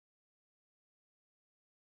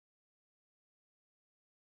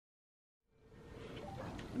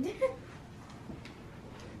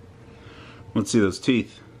Let's see those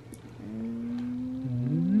teeth.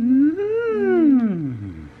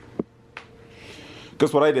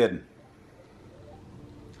 Guess what I did?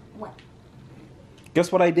 What?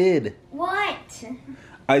 Guess what I did? What?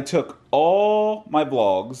 I took all my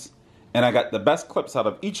vlogs and I got the best clips out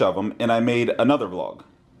of each of them and I made another vlog.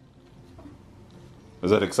 Is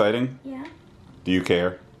that exciting? Yeah. Do you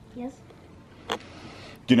care? Yes. Do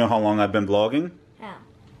you know how long I've been vlogging? How?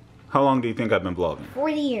 How long do you think I've been vlogging?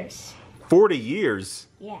 40 years. 40 years?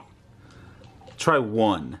 Yeah. Try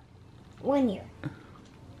one. 1 year.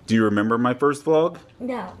 Do you remember my first vlog?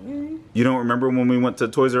 No. You don't remember when we went to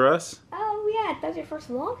Toys R Us? Oh, yeah. That was your first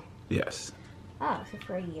vlog? Yes. Oh, so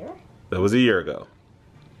for a year? That was a year ago.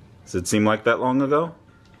 Does it seem like that long ago?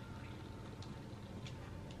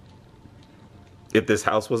 If this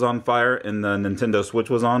house was on fire and the Nintendo Switch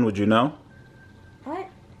was on, would you know? What?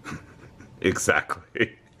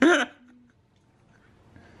 Exactly.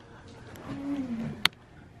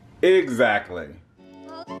 Exactly.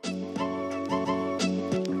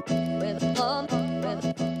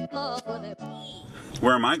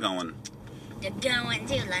 Where am I going? They're going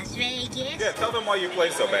to Las Vegas. Yeah, tell them why you play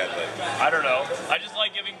so badly. I don't know. I just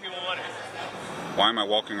like giving people money. Why am I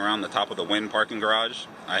walking around the top of the Wynn parking garage?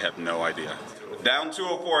 I have no idea. Down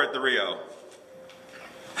 204 at the Rio.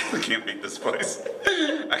 I can't beat this place.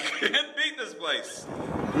 I can't beat this place.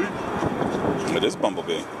 It is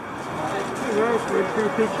Bumblebee.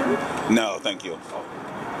 No, thank you.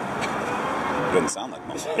 Doesn't sound like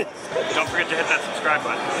Bumblebee. Don't forget to hit that subscribe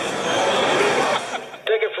button.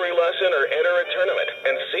 Take a free lesson or enter a tournament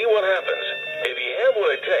and see what happens. If you have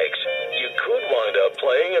what it takes, you could wind up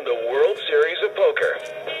playing in the World Series of Poker.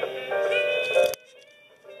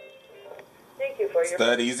 Thank you for Is your...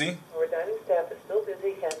 that easy? Our dining staff is still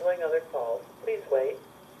busy handling other calls. Please wait.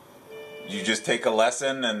 You just take a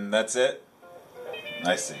lesson and that's it?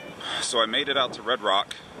 I see. So I made it out to Red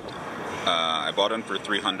Rock. I bought in for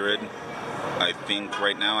 $300. I think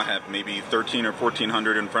right now I have maybe $1,300 or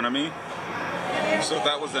 $1,400 in front of me. So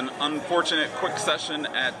that was an unfortunate quick session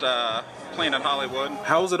at Planet Hollywood.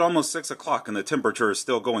 How is it almost 6 o'clock and the temperature is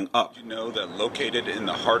still going up? You know that located in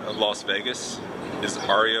the heart of Las Vegas is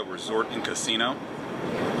Aria Resort and Casino.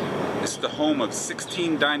 It's the home of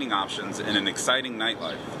 16 dining options and an exciting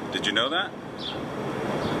nightlife. Did you know that?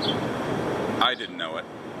 I didn't know it.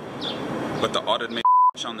 But the automated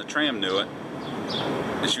on the tram knew it.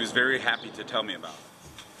 And she was very happy to tell me about it.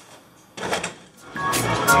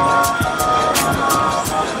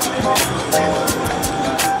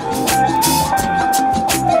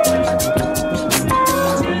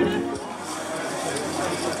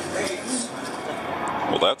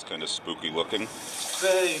 Well, that's kind of spooky looking.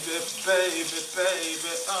 Baby, baby,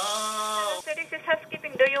 baby, oh. So this is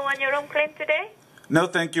housekeeping. Do you want your room cleaned today? No,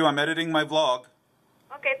 thank you. I'm editing my vlog.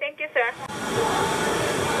 Okay, thank you, sir.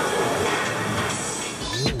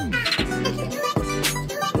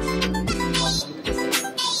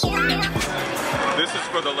 This is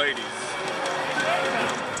for the ladies.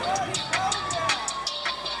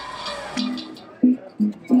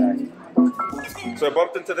 So I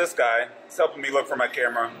bumped into this guy. He's helping me look for my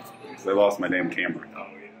camera. So I lost my damn camera.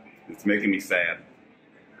 It's making me sad.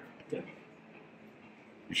 You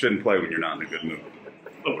shouldn't play when you're not in a good mood.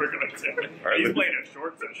 But we're going to. Right, He's playing a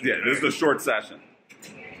short session. Yeah, this is a short session.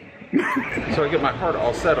 So I get my heart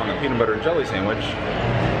all set on a peanut butter and jelly sandwich,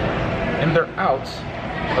 and they're out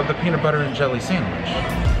of the peanut butter and jelly sandwich.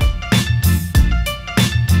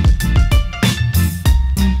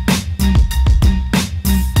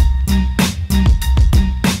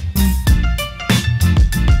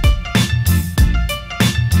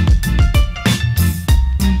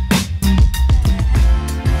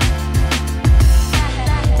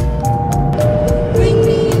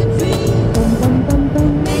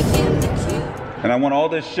 And I want all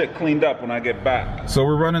this shit cleaned up when I get back. So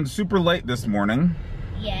we're running super late this morning.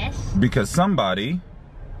 Yes. Because somebody,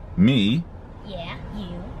 me, Yeah,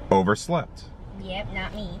 you. overslept. Yep,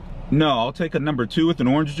 not me. No, I'll take a number 2 with an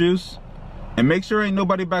orange juice. And make sure ain't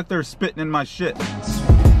nobody back there spitting in my shit.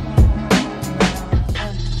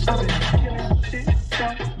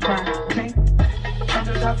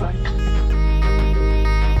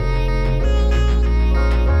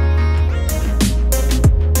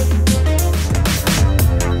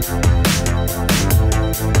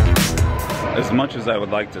 As much as I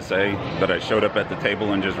would like to say that I showed up at the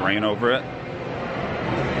table and just ran over it,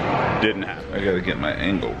 didn't happen. I gotta get my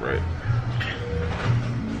angle right.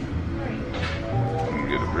 I'm gonna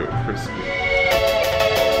get it real crispy.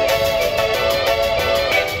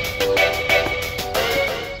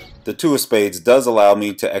 The 2 of spades does allow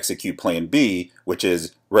me to execute plan B, which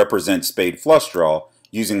is represent spade flush draw,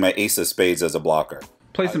 using my ace of spades as a blocker.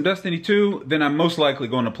 Play some Destiny 2, then I'm most likely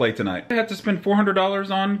going to play tonight. I had to spend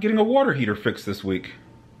 $400 on getting a water heater fixed this week.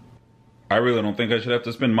 I really don't think I should have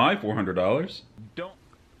to spend my $400. Don't.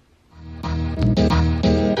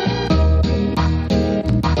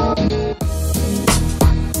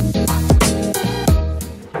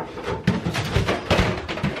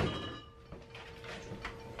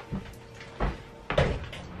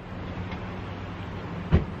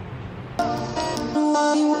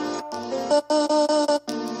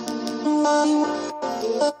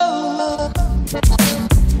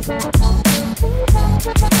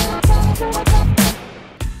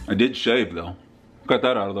 I did shave though. Got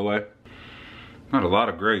that out of the way. Not a lot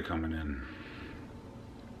of gray coming in.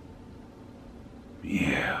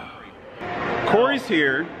 Yeah. Corey's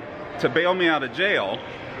here to bail me out of jail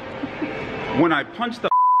when I punched the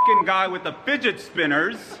f***ing guy with the fidget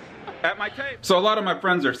spinners at my tape. So a lot of my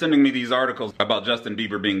friends are sending me these articles about Justin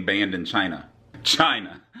Bieber being banned in China.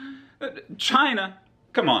 China?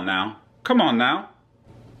 Come on now. Come on now.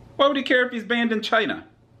 Why would he care if he's banned in China?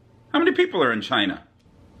 How many people are in China?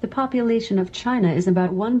 The population of China is about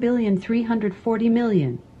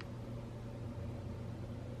 1,340,000,000.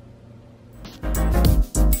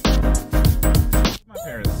 My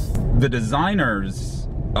parents, the designers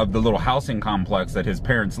of the little housing complex that his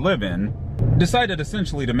parents live in, decided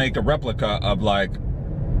essentially to make a replica of like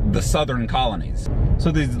the southern colonies.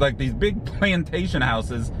 So these big plantation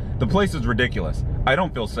houses, the place is ridiculous. I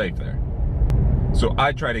don't feel safe there. So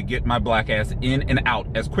I try to get my black ass in and out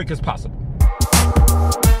as quick as possible.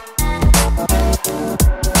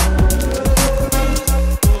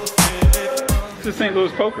 This is St.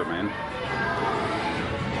 Louis poker, man.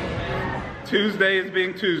 Tuesday is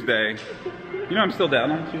being Tuesday. You know I'm still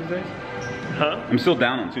down on Tuesdays? Huh? I'm still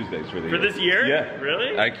down on Tuesdays for the year. For this year? Yeah.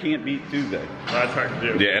 Really? I can't beat Tuesday. Oh, that's hard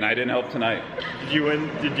to do. Yeah, and I didn't help tonight. Did you win?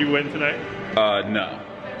 Did you win tonight? No.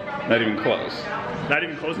 Not even close. Not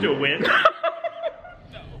even close to a win?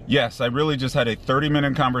 Yes, I really just had a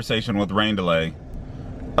 30-minute conversation with Rain Delay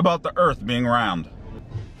about the Earth being round.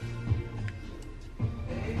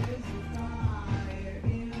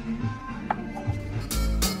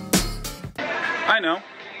 I know,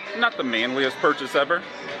 not the manliest purchase ever.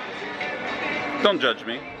 Don't judge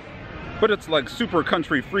me. But it's like super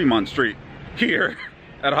country Fremont Street here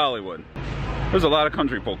at Hollywood. There's a lot of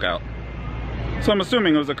country folk out. So I'm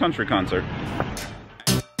assuming it was a country concert.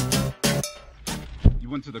 You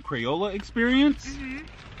went to the Crayola experience?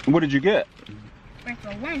 Mm-hmm. What did you get?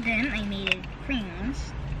 For London, I made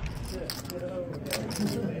crayons.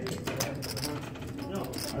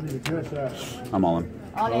 I'm all in.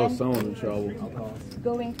 Someone in trouble.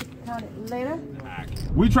 Going to count it later?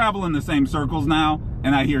 We travel in the same circles now,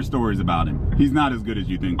 and I hear stories about him. He's not as good as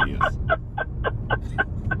you think he is. We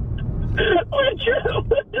travel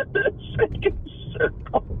in the same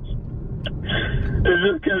circles. Is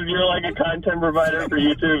this because you're like a content provider for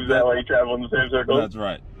YouTube? Is that why you travel in the same circles? That's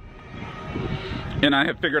right. And I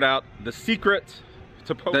have figured out the secret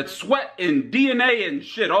to poker. That sweat and DNA and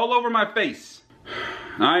shit all over my face.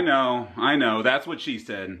 I know, that's what she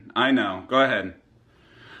said. I know, go ahead.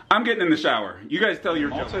 I'm getting in the shower. You guys tell your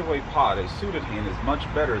multi-way pod, a suited hand is much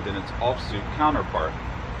better than its offsuit counterpart.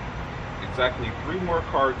 Exactly 3 more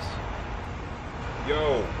cards.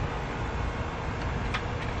 Yo.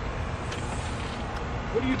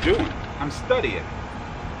 What are you doing? I'm studying.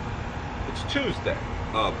 It's Tuesday.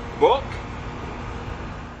 A book?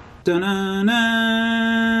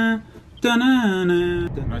 Da-na-na,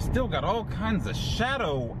 da-na-na. I still got all kinds of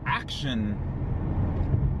shadow action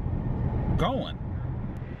going.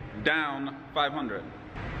 Down 500.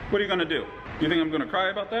 What are you gonna do? You think I'm gonna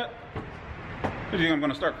cry about that? Do you think I'm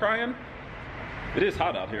gonna start crying? It is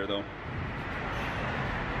hot out here though.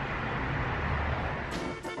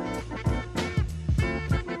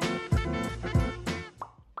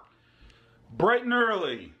 Bright and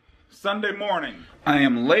early, Sunday morning. I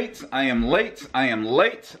am late, I am late, I am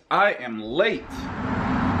late, I am late.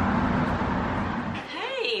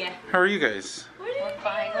 Hey! How are you guys? What are you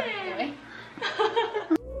fine. What are you doing?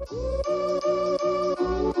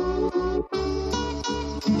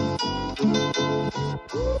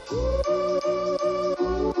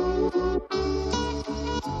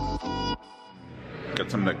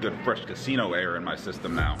 Got some of that good fresh casino air in my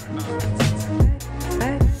system now.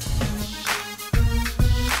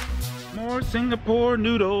 More Singapore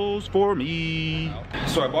noodles for me.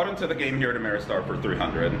 So I bought into the game here at Ameristar for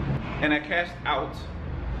 $300 and I cashed out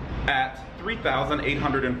at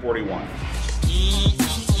 $3,841.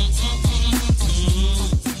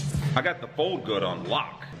 I got the fold good on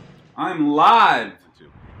lock. I'm live.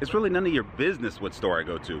 It's really none of your business what store I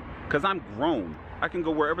go to, because I'm grown. I can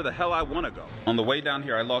go wherever the hell I want to go. On the way down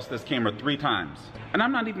here, I lost this camera 3 times. And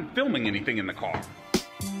I'm not even filming anything in the car.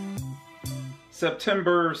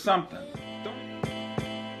 September something.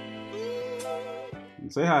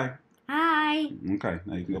 Say hi. Hi. Okay,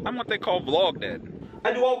 now you can go. I'm what they call vlog dead.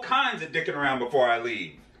 I do all kinds of dicking around before I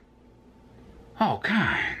leave. All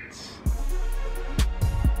kinds.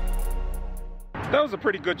 That was a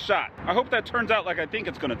pretty good shot. I hope that turns out like I think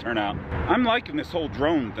it's gonna turn out. I'm liking this whole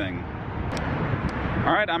drone thing.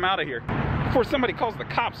 All right, I'm out of here. Before somebody calls the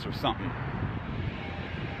cops or something.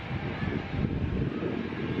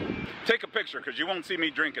 Take a picture, because you won't see me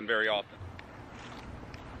drinking very often.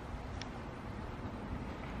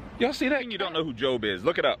 Y'all see that? You don't know who Job is.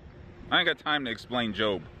 Look it up. I ain't got time to explain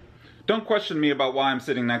Job. Don't question me about why I'm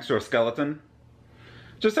sitting next to a skeleton.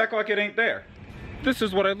 Just act like it ain't there. This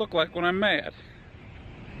is what I look like when I'm mad.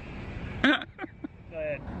 Go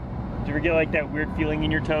ahead. Do you ever get like that weird feeling in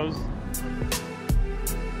your toes?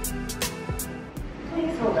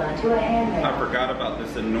 Please hold on to a handrail. I forgot about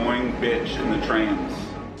this annoying bitch in the trams.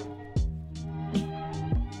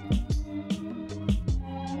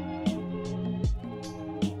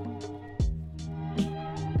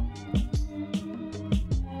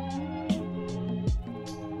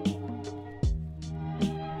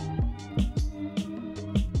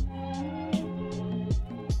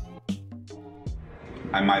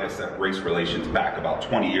 I might have set race relations back about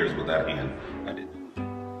 20 years with that hand. I did.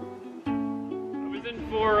 I was in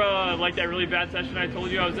for like that really bad session I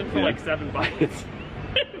told you. I was in for like 7 buy-ins.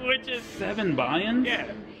 Which is 7 buy-ins?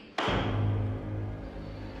 Yeah.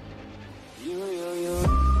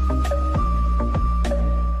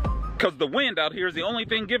 Because the wind out here is the only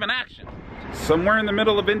thing giving action. Somewhere in the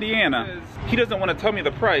middle of Indiana. He doesn't want to tell me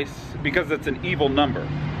the price because it's an evil number.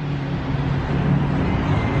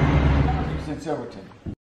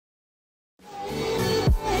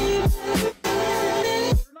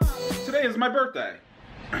 Today is my birthday.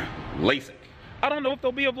 LASIK. I don't know if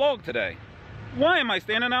there'll be a vlog today. Why am I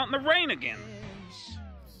standing out in the rain again?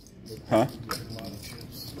 Huh?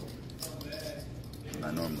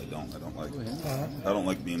 I normally don't. I don't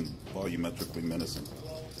like being volumetrically menacing.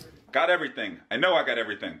 Got everything. I know I got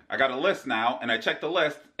everything. I got a list now, and I checked the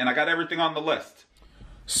list, and I got everything on the list.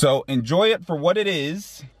 So enjoy it for what it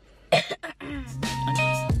is.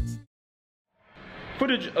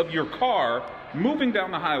 Footage of your car moving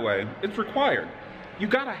down the highway, it's required. You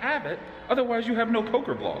gotta have it, otherwise you have no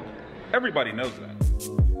poker vlog. Everybody knows that.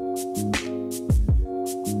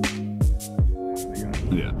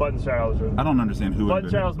 Yeah. Button straddles. I don't understand who button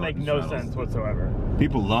straddles make no sense whatsoever.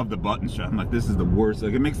 People love the button straddle. I'm like, this is the worst.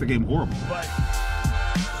 Like, it makes the game horrible. But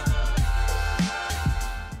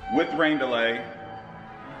with rain delay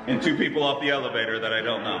and 2 people off the elevator that I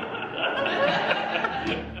don't know.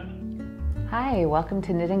 Hi, welcome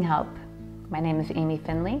to Knitting Help. My name is Amy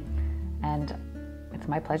Finley, and it's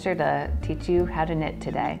my pleasure to teach you how to knit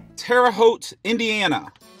today. Terre Haute,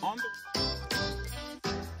 Indiana.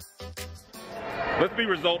 Let's be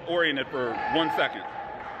result-oriented for 1 second.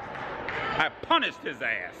 I punished his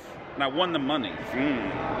ass, and I won the money.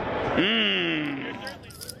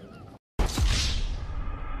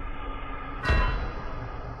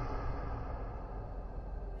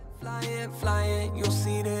 Fly it, you'll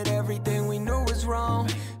see that everything we know is wrong.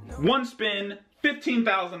 1 spin,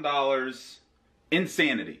 $15,000,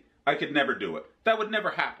 insanity. I could never do it. That would never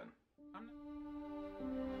happen.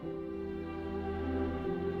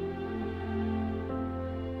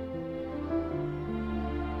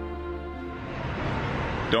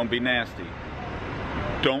 Don't be nasty.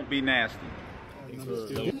 Don't be nasty.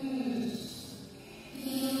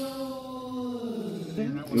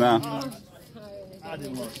 No. I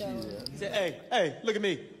didn't want to see that. Say, hey, look at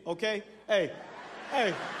me, okay? Hey,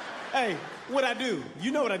 what'd I do?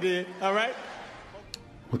 You know what I did, all right?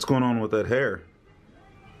 What's going on with that hair?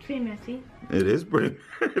 Pretty messy. It is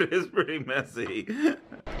pretty messy.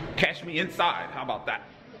 Cash me inside, how about that?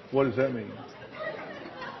 What does that mean?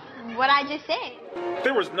 What I just said.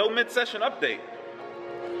 There was no mid-session update.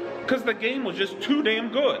 Because the game was just too damn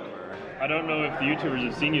good. I don't know if the YouTubers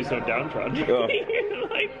have seen you so downtrodden.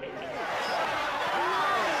 Like,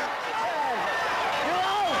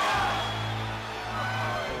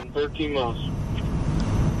 13 miles.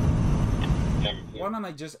 Why don't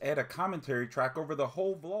I just add a commentary track over the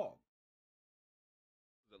whole vlog?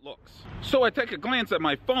 It looks. So I take a glance at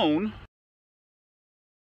my phone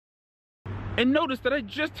and notice that I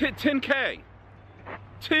just hit 10K.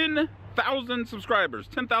 10,000 subscribers.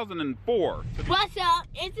 10,004. What's up?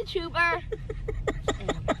 It's a trooper.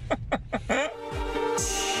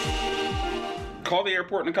 Call the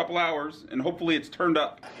airport in a couple hours and hopefully it's turned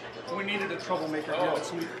up. We needed a troublemaker. Oh,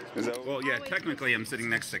 sweet. Is that, well, yeah, technically I'm sitting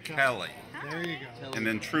next to Kelly. There you go. And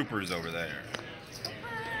then Troopers over there.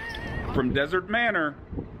 From Desert Manor.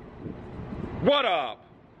 What up?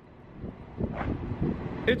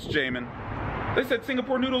 It's Jaman. They said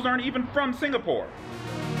Singapore noodles aren't even from Singapore.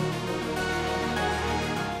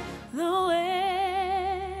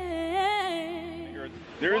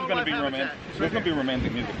 There is going to be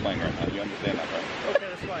romantic music playing right now. You understand that, right? Okay,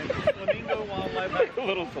 that's fine. Flamingo while live back. A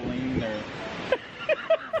little Celine there.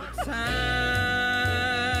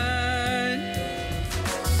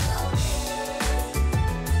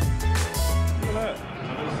 Look at that.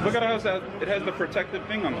 Look at how it has the protective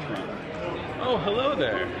thing on the front. Oh, hello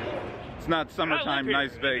there. It's not summertime,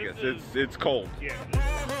 nice Vegas. It's cold.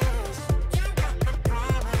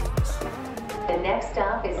 The next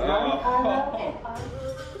stop is Montana and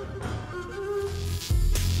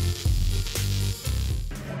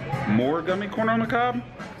More gummy corn on the cob?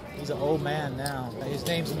 He's an old man now. His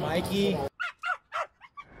name's Mikey.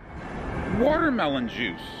 Watermelon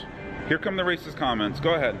juice. Here come the racist comments.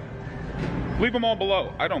 Go ahead. Leave them all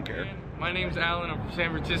below. I don't care. My name's Alan. I'm from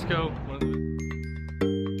San Francisco.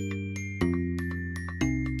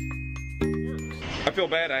 I feel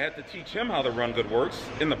bad I had to teach him how the run good works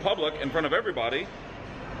in the public in front of everybody.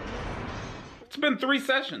 It's been 3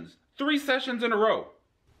 sessions. 3 sessions in a row.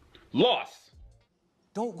 Loss.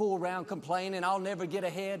 Don't go around complaining, I'll never get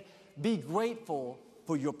ahead. Be grateful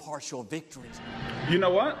for your partial victories. You know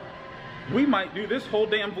what? We might do this whole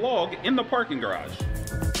damn vlog in the parking garage.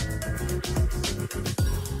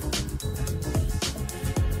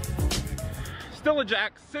 Still a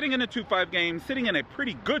Jack, sitting in a 2-5 game, sitting in a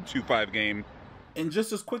pretty good 2-5 game. And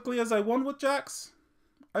just as quickly as I won with Jacks,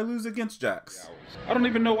 I lose against Jacks. I don't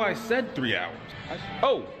even know why I said 3 hours.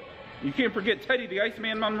 Oh, you can't forget Teddy the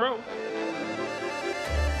Iceman Monroe.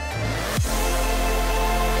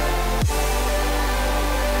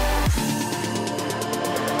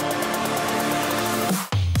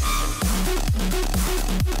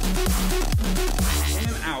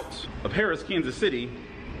 Of Harris, Kansas City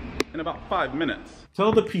in about 5 minutes.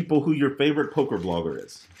 Tell the people who your favorite poker blogger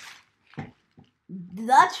is.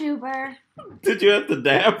 The Trooper. Did you have to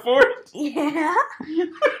dab for it? Yeah.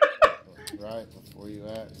 Right, before you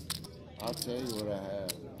ask, I'll tell you what I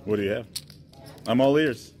have. What do you have? I'm all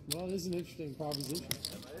ears. Well, it is an interesting proposition.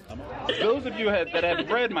 Those of you that have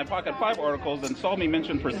read my Pocket 5 articles and saw me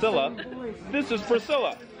mention Priscilla, this is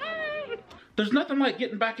Priscilla. There's nothing like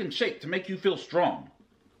getting back in shape to make you feel strong.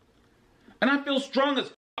 And I feel strong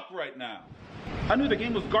as fuck right now. I knew the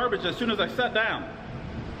game was garbage as soon as I sat down.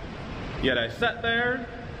 Yet I sat there,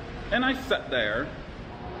 and I sat there.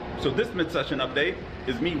 So this mid-session update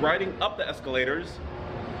is me riding up the escalators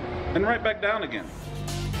and right back down again.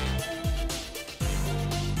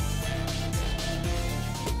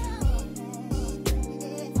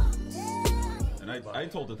 And I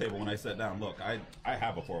told the table when I sat down, look, I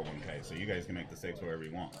have a 401k, so you guys can make the saves wherever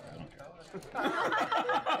you want. I don't care.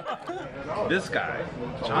 This guy,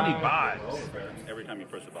 Johnny Vibes. Every time you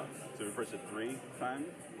push a button. So we push it 3 times.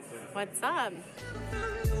 What's up?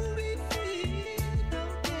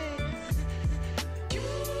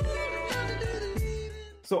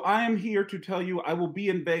 So I am here to tell you I will be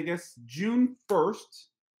in Vegas June 1st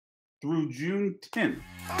through June 10th.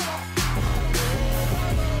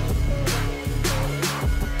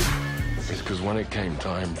 It's because when it came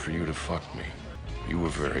time for you to fuck me, you were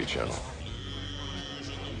very gentle.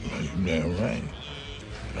 You damn right.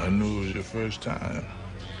 I knew it was your first time.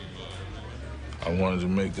 I wanted to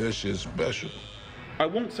make that shit special. I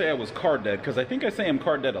won't say I was card dead, because I think I say I'm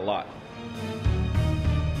card dead a lot.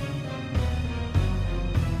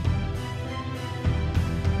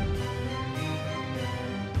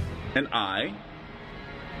 And I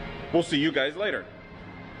will see you guys later.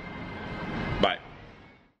 Bye.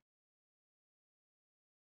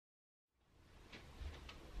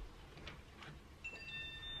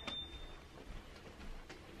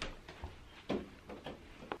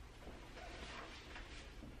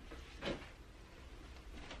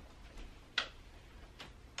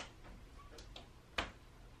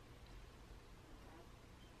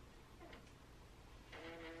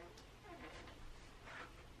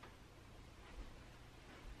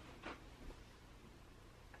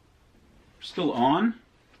 Still on?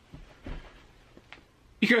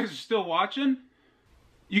 You guys are still watching?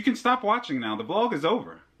 You can stop watching now. The vlog is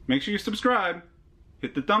over. Make sure you subscribe.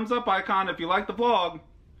 Hit the thumbs up icon if you like the vlog.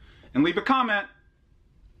 And leave a comment.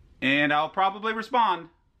 And I'll probably respond.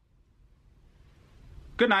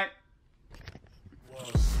 Good night.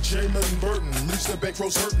 Jaman Burton leaves the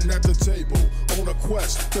bankrolls hurting at the table. On a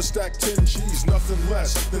quest to stack 10 G's, nothing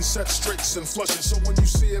less than set straights and flushes. So when you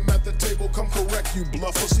see him at the table, come correct, you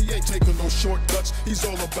bluffers. He ain't taking no shortcuts. He's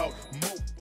all about